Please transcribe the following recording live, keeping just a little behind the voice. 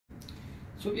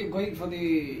So we are going for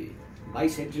the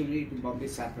bicentenary to Bombay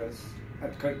Sappers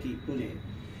at Karki, Pune.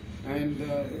 And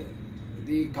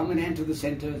the commandant of the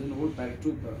centre is an old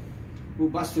paratrooper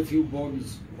who bust a few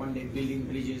bones one day building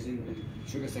bridges in the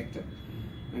sugar sector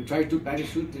and tried to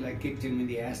parachute till I kicked him in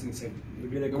the ass and said, "Don't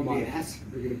be an ass."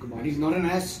 And he's not an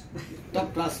ass,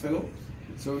 top class fellow.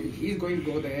 So he's going to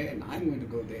go there and I'm going to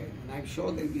go there. And I'm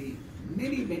sure there'll be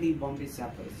many, many Bombay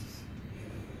Sappers.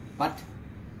 But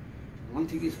one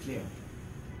thing is clear.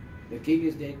 The king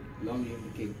is dead, long live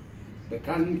the king. The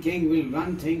current king will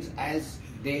run things as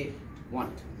they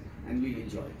want and we'll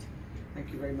enjoy it.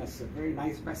 Thank you very much, sir. Very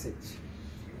nice message.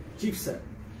 Chief, sir,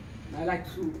 I'd like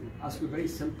to ask you very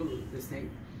simple this thing.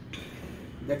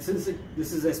 That since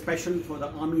this is a special for the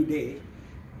Army Day,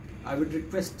 I would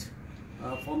request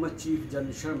former Chief Gen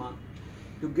VN Sharma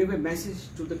to give a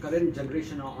message to the current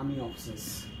generation of Army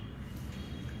officers.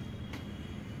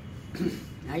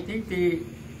 I think the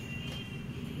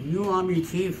new Army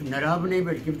Chief Naravane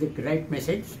will give the correct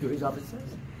message to his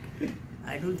officers.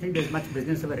 I don't think there's much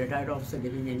business of a retired officer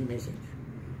giving any message.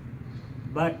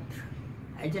 But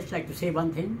I just like to say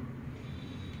one thing.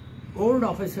 Old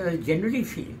officers generally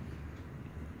feel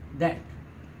that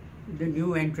the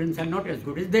new entrants are not as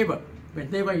good as they were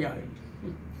when they were young.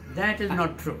 That is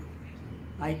not true.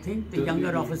 I think the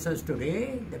younger officers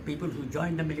today, the people who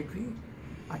join the military,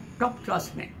 are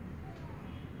top-class men.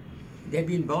 They've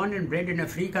been born and bred in a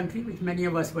free country, which many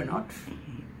of us were not.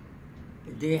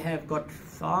 They have got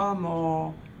far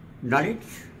more knowledge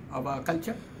of our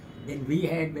culture than we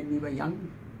had when we were young.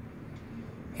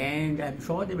 And I'm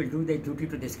sure they will do their duty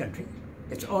to this country.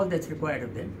 That's all that's required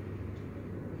of them.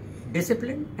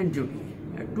 Discipline and duty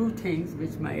are two things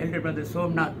which my elder brother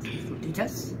Somnath used to teach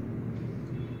us.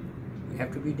 You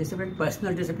have to be disciplined,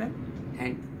 personal discipline,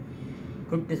 and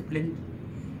good discipline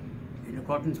in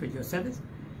accordance with your service.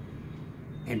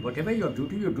 And whatever your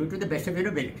duty, you do it to the best of your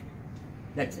ability.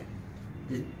 That's it.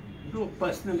 There's no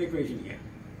personal equation here.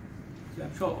 So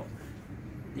I'm sure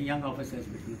the young officers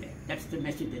will do that. That's the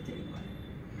message that they require.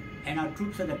 And our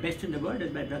troops are the best in the world,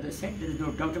 as my brother said. There is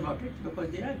no doubt about it, because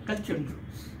they are cultural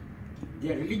troops.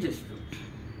 They are religious troops.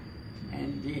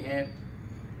 And they have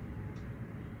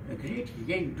a great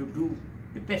gain to do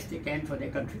the best they can for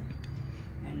their country.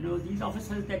 And know these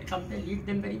officers that come there lead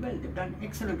them very well. They've done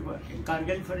excellent work. In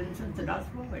Kargil, for instance, the last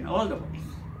war, and all the wars.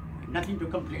 Nothing to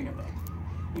complain about.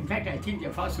 In fact, I think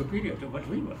they're far superior to what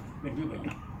we were when we were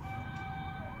young.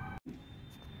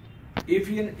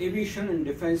 Aviation and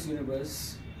Defence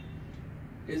Universe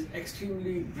is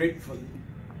extremely grateful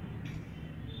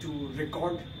to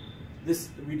record this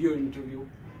video interview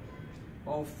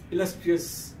of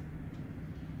illustrious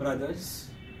brothers,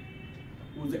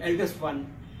 whose eldest one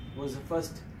was the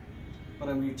first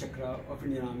Paramveer Chakra of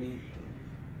Indian Army,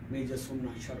 Major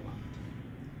Somnath Sharma.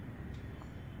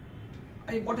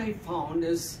 What I found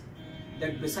is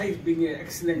that besides being an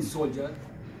excellent soldier,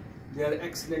 they are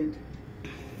excellent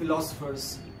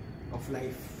philosophers of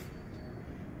life.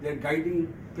 Their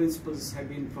guiding principles have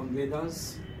been from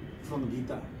Vedas, from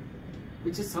Gita,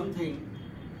 which is something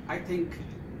I think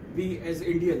we as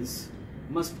Indians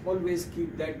must always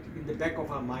keep that in the back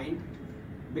of our mind,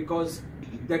 because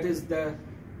that is the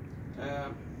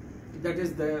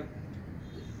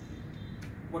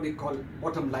what we call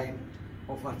bottom line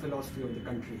of our philosophy of the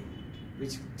country,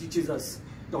 which teaches us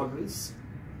tolerance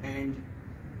and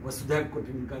Vasudhaiva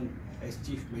Kutumbakam, as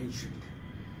Chief mentioned.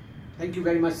 Thank you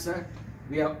very much, sir.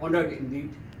 We are honored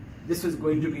indeed. This is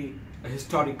going to be a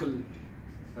historical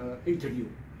interview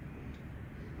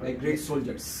by great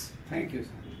soldiers. Thank you, sir.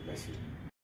 Bless you.